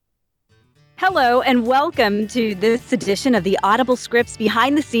Hello, and welcome to this edition of the Audible Scripts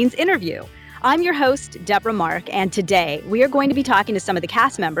Behind the Scenes interview. I'm your host, Debra Mark, and today we are going to be talking to some of the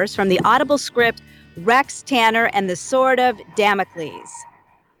cast members from the Audible script Rex Tanner and the Sword of Damocles.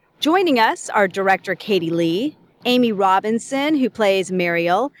 Joining us are director Katie Lee, Amy Robinson, who plays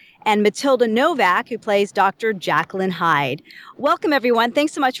Muriel, and Matilda Novak, who plays Dr. Jacqueline Hyde. Welcome, everyone.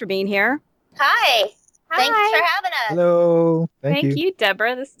 Thanks so much for being here. Hi. Thanks for having us. Hello. Thank you,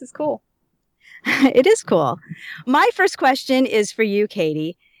 Debra. This is cool. It is cool. My first question is for you,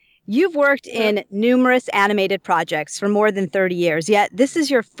 Katie. You've worked in numerous animated projects for more than 30 years, yet this is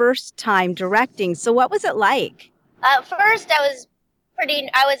your first time directing. So what was it like? First, I was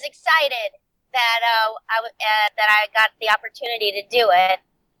excited that I got the opportunity to do it.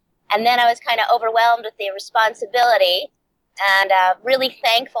 And then I was kind of overwhelmed with the responsibility and really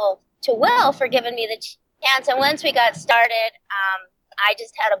thankful to Will for giving me the chance. And once we got started, I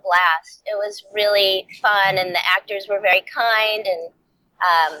just had a blast. It was really fun, and the actors were very kind and,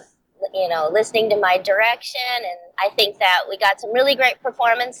 listening to my direction. And I think that we got some really great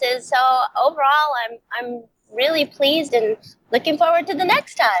performances. So overall, I'm really pleased and looking forward to the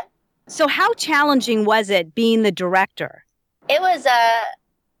next time. So how challenging was it being the director? It was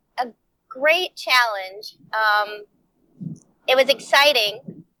a great challenge. It was exciting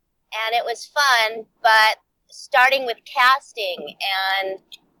and it was fun, but starting with casting and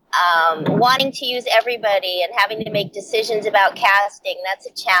wanting to use everybody and having to make decisions about casting, that's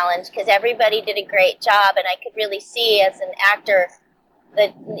a challenge because everybody did a great job, and I could really see as an actor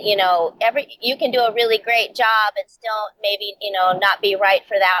that, you can do a really great job and still maybe, not be right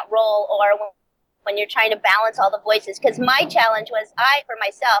for that role, or when you're trying to balance all the voices. Because my challenge was, my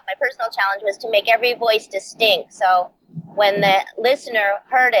personal challenge was to make every voice distinct. So when the listener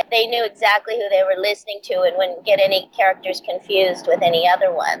heard it, they knew exactly who they were listening to and wouldn't get any characters confused with any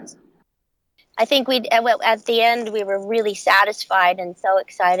other ones. I think at the end, we were really satisfied and so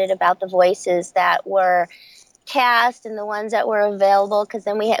excited about the voices that were cast and the ones that were available, because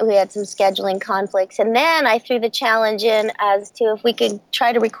then we had some scheduling conflicts. And then I threw the challenge in as to if we could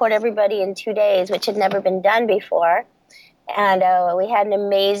try to record everybody in 2 days, which had never been done before. And we had an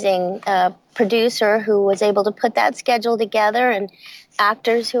amazing producer who was able to put that schedule together, and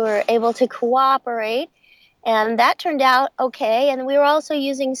actors who were able to cooperate. And that turned out okay. And we were also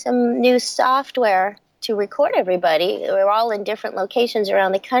using some new software to record everybody. We were all in different locations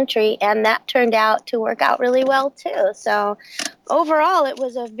around the country, and that turned out to work out really well, too. So overall, it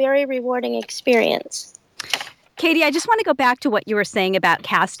was a very rewarding experience. Katie, I just want to go back to what you were saying about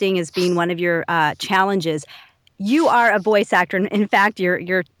casting as being one of your challenges. You are a voice actor. In fact,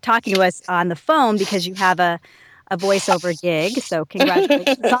 you're talking to us on the phone because you have a voiceover gig. So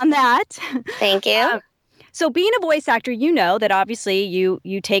congratulations on that. Thank you. So being a voice actor, you know that obviously you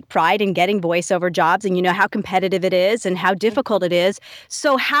take pride in getting voiceover jobs, and you know how competitive it is and how difficult it is.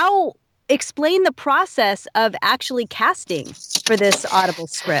 So explain the process of actually casting for this Audible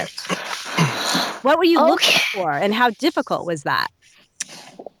script. What were you looking for, and how difficult was that?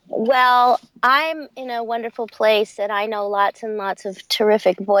 Well, I'm in a wonderful place that I know lots and lots of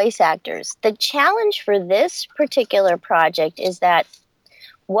terrific voice actors. The challenge for this particular project is that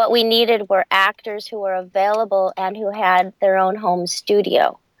what we needed were actors who were available and who had their own home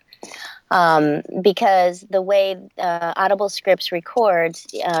studio. Because the way Audible Scripts records,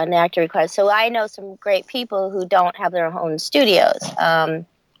 an actor records. So I know some great people who don't have their own studios. And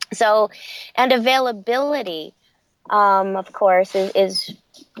availability, of course,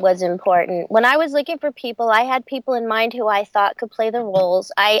 was important. When I was looking for people, I had people in mind who I thought could play the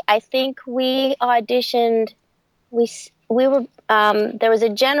roles. I think we auditioned. We were there was a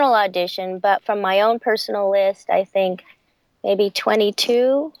general audition, but from my own personal list, I think maybe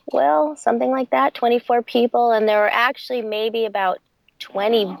 22, something like that, 24 people, and there were actually maybe about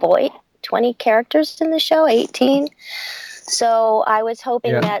 20 characters in the show, 18. So I was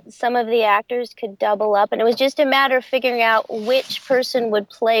hoping that some of the actors could double up, and it was just a matter of figuring out which person would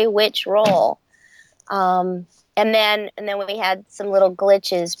play which role. And then we had some little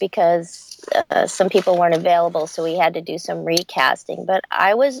glitches because some people weren't available, so we had to do some recasting. But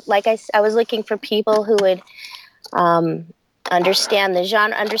I was looking for people who would understand the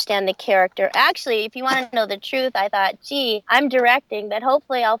genre, understand the character. Actually, if you want to know the truth, I thought, I'm directing, but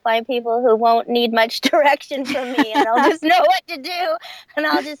hopefully I'll find people who won't need much direction from me, and I'll just know what to do, and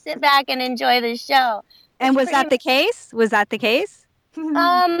I'll just sit back and enjoy the show. And was that the case?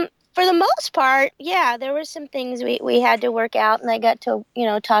 For the most part, yeah, there were some things we had to work out, and I got to,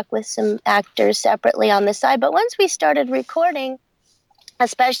 talk with some actors separately on the side. But once we started recording,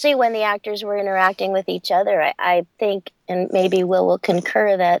 especially when the actors were interacting with each other, I think, and maybe Will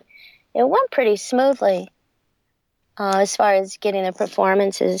concur, that it went pretty smoothly as far as getting the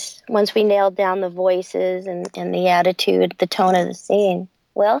performances. Once we nailed down the voices and the attitude, the tone of the scene.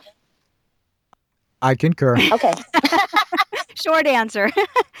 Will? I concur. Okay. Short answer.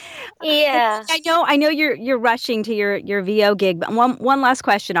 Yeah. I know you're rushing to your VO gig, but one last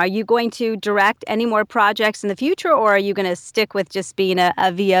question. Are you going to direct any more projects in the future, or are you going to stick with just being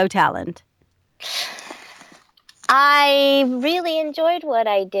a VO talent? I really enjoyed what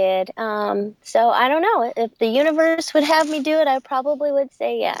I did. So I don't know. If the universe would have me do it, I probably would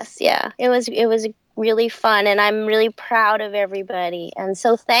say yes. Yeah. It was really fun, and I'm really proud of everybody and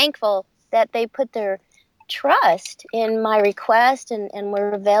so thankful that they put their trust in my request and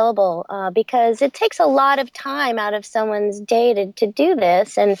were available because it takes a lot of time out of someone's day to do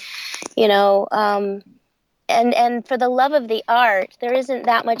this. And, you know, and for the love of the art, there isn't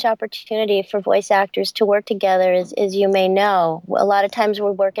that much opportunity for voice actors to work together, as you may know. A lot of times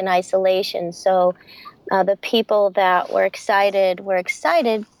we work in isolation. So the people that were excited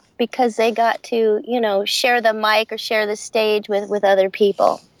because they got to, share the mic or share the stage with other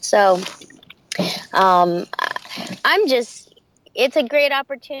people. So um, it's a great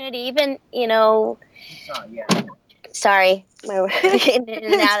opportunity. Even, sorry, we're in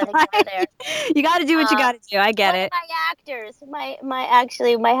and out of the car there. You got to do what you got to do. I get it. My actors,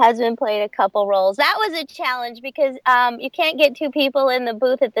 my husband played a couple roles. That was a challenge because you can't get two people in the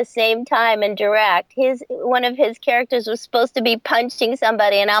booth at the same time and direct. One of his characters was supposed to be punching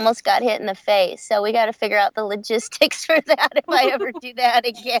somebody and almost got hit in the face. So we got to figure out the logistics for that if I ever do that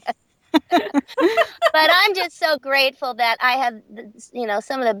again. But I'm just so grateful that I have,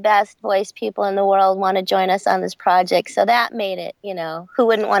 some of the best voice people in the world want to join us on this project. So that made it, who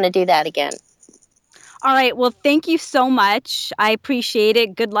wouldn't want to do that again? All right. Well, thank you so much. I appreciate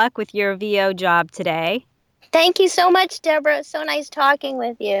it. Good luck with your VO job today. Thank you so much, Deborah. So nice talking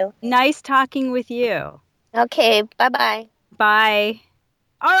with you. Nice talking with you. Okay. Bye-bye. Bye.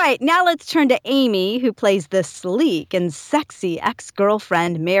 All right, now let's turn to Amy, who plays the sleek and sexy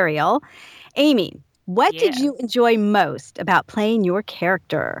ex-girlfriend Mariel. Amy, what did you enjoy most about playing your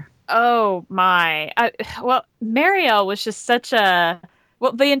character? Oh, my. Well, Mariel was just the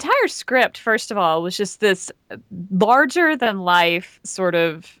entire script, first of all, was just this larger than life sort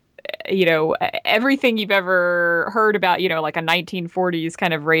of, everything you've ever heard about, like a 1940s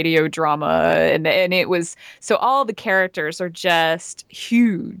kind of radio drama. And it was, so all the characters are just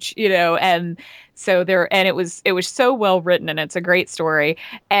huge, and so it was so well written, and it's a great story.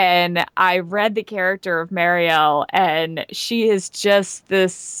 And I read the character of Mariel, and she is just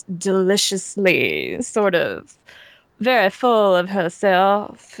this deliciously sort of very full of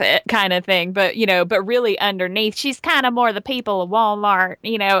herself kind of thing, but really underneath she's kind of more the people of Walmart,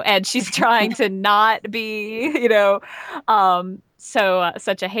 and she's trying to not be,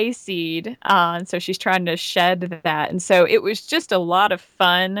 such a hayseed, and so she's trying to shed that. And so it was just a lot of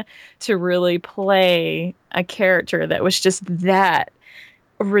fun to really play a character that was just that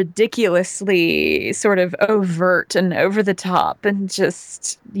ridiculously sort of overt and over the top and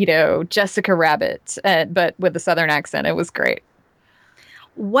just, Jessica Rabbit, but with a Southern accent. It was great.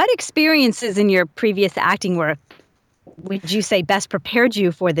 What experiences in your previous acting work would you say best prepared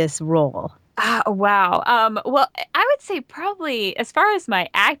you for this role? Wow. Well, I would say probably as far as my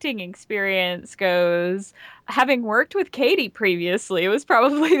acting experience goes, having worked with Katie previously, it was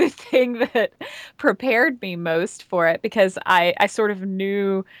probably the thing that prepared me most for it, because I sort of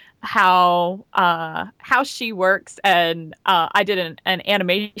knew how she works, and I did an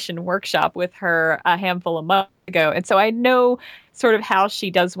animation workshop with her a handful of months ago, and so I know sort of how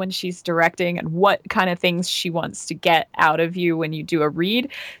she does when she's directing and what kind of things she wants to get out of you when you do a read.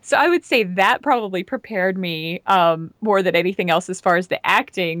 So I would say that probably prepared me more than anything else as far as the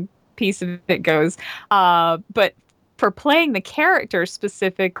acting piece of it goes. But for playing the character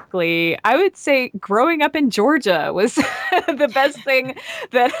specifically, I would say growing up in Georgia was the best thing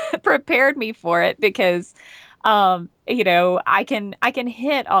that prepared me for it, because I can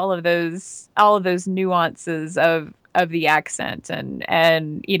hit all of those nuances of the accent,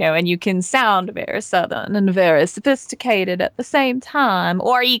 and you can sound very Southern and very sophisticated at the same time,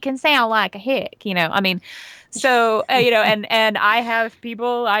 or you can sound like a hick, I mean, so and I have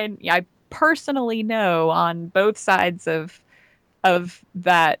people I personally know on both sides of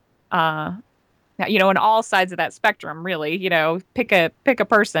that, on all sides of that spectrum, really, pick a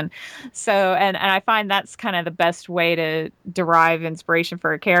person. So, and I find that's kind of the best way to derive inspiration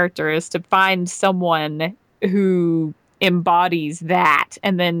for a character, is to find someone who embodies that,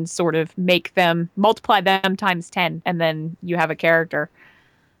 and then sort of multiply them times 10, and then you have a character.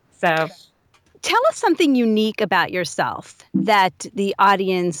 So Tell us something unique about yourself that the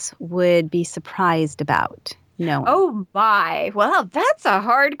audience would be surprised about knowing. Oh my. Well, that's a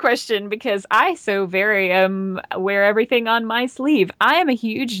hard question because I so very wear everything on my sleeve. I am a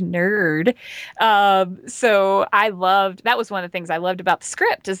huge nerd. So that was one of the things I loved about the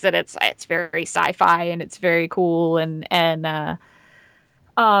script is that it's very sci-fi and it's very cool and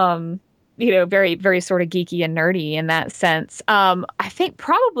very, very sort of geeky and nerdy in that sense. I think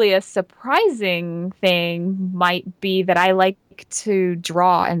probably a surprising thing might be that I like to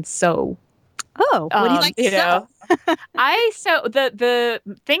draw and sew. Oh, what do you like to sew? I sew the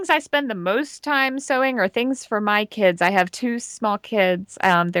things I spend the most time sewing are things for my kids. I have two small kids.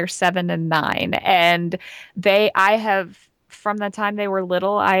 They're 7 and 9, and I have from the time they were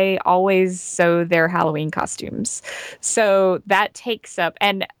little, I always sew their Halloween costumes. So that takes up,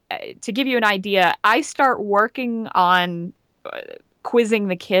 and to give you an idea, I start working on quizzing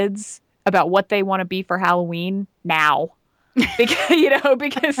the kids about what they want to be for Halloween now. because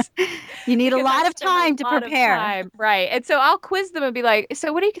you need a lot of time to prepare. Right. And so I'll quiz them and be like,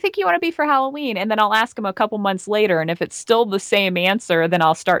 so what do you think you want to be for Halloween? And then I'll ask them a couple months later. And if it's still the same answer, then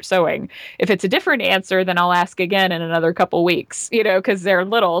I'll start sewing. If it's a different answer, then I'll ask again in another couple weeks, because they're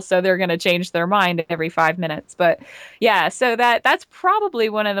little. So they're going to change their mind every 5 minutes. But yeah, so that's probably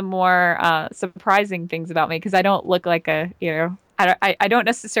one of the more surprising things about me because I don't look like I don't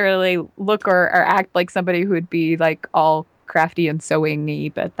necessarily look or act like somebody who would be like all crafty and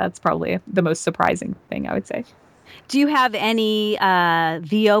sewing-y, but that's probably the most surprising thing I would say. Do you have any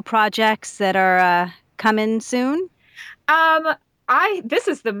VO projects that are coming soon? This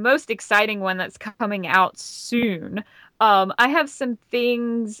is the most exciting one that's coming out soon. I have some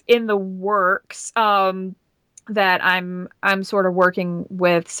things in the works that I'm sort of working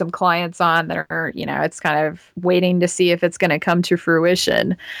with some clients on that are, it's kind of waiting to see if it's going to come to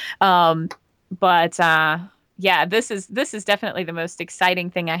fruition. Yeah, this is definitely the most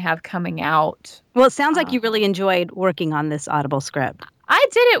exciting thing I have coming out. Well, it sounds like you really enjoyed working on this Audible script. I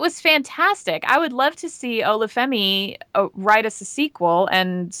did. It was fantastic. I would love to see Olufemi write us a sequel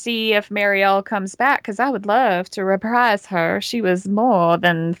and see if Marielle comes back because I would love to reprise her. She was more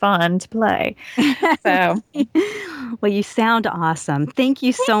than fun to play. So, well, you sound awesome. Thank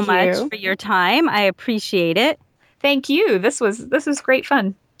you so much for your time. I appreciate it. Thank you. This was great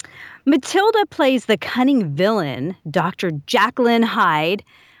fun. Matilda plays the cunning villain, Dr. Jacqueline Hyde.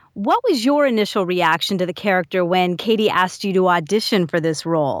 What was your initial reaction to the character when Katie asked you to audition for this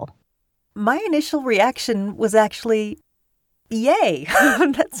role? My initial reaction was actually, yay!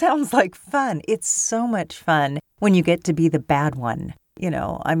 That sounds like fun. It's so much fun when you get to be the bad one.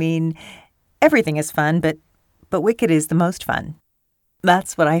 Everything is fun, but Wicked is the most fun.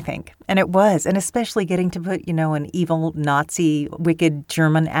 That's what I think. And it was. And especially getting to put, an evil Nazi, wicked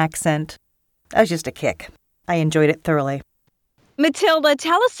German accent. That was just a kick. I enjoyed it thoroughly. Matilda,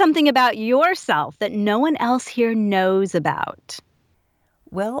 tell us something about yourself that no one else here knows about.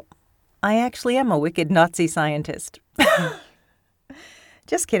 Well, I actually am a wicked Nazi scientist.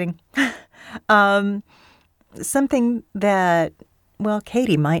 Just kidding. Something that,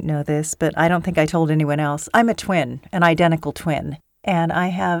 Katie might know this, but I don't think I told anyone else. I'm a twin, an identical twin. And I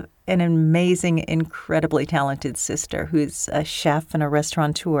have an amazing, incredibly talented sister who's a chef and a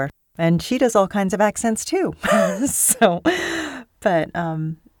restaurateur. And she does all kinds of accents, too. That's one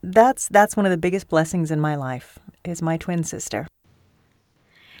of the biggest blessings in my life is my twin sister.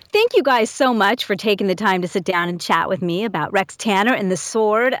 Thank you guys so much for taking the time to sit down and chat with me about Rex Tanner and the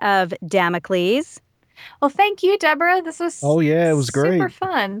Sword of Damocles. Well, thank you, Deborah. This was it was great. Super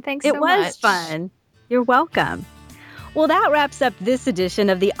fun. Thanks so much. It was fun. You're welcome. Well, that wraps up this edition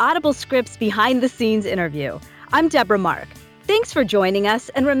of the Audible Scripts Behind the Scenes interview. I'm Debra Mark. Thanks for joining us,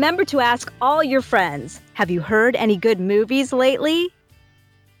 and remember to ask all your friends, have you heard any good movies lately?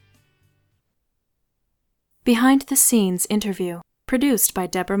 Behind the Scenes interview, produced by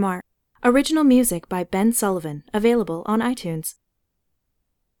Debra Mark. Original music by Ben Sullivan, available on iTunes.